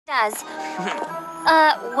Does.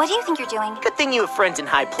 What do you think you're doing? Good thing you have friends in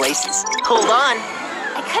high places. Hold on.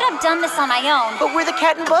 I could have done this on my own. But we're the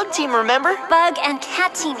cat and bug team, remember? Bug and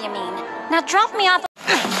cat team, you mean? Now drop me off.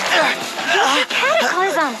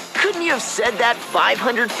 Cataclysm! Couldn't you have said that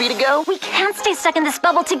 500 feet ago? We can't stay stuck in this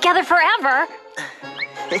bubble together forever.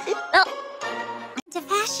 To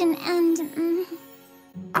fashion and...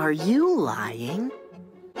 Are you lying?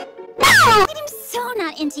 I'm so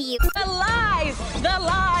not into you. The lies! The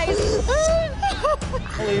lies!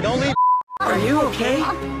 Don't leave. Are you okay?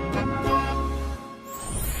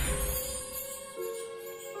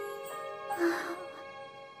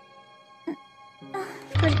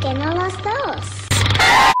 ¿Por qué no los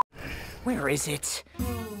dos? Where is it?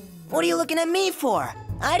 What are you looking at me for?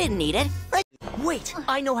 I didn't need it. Wait,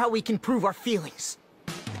 I know how we can prove our feelings.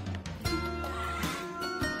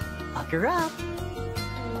 Lock her up.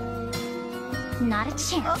 Not a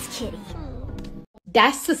chance, kitty.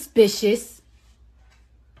 That's suspicious.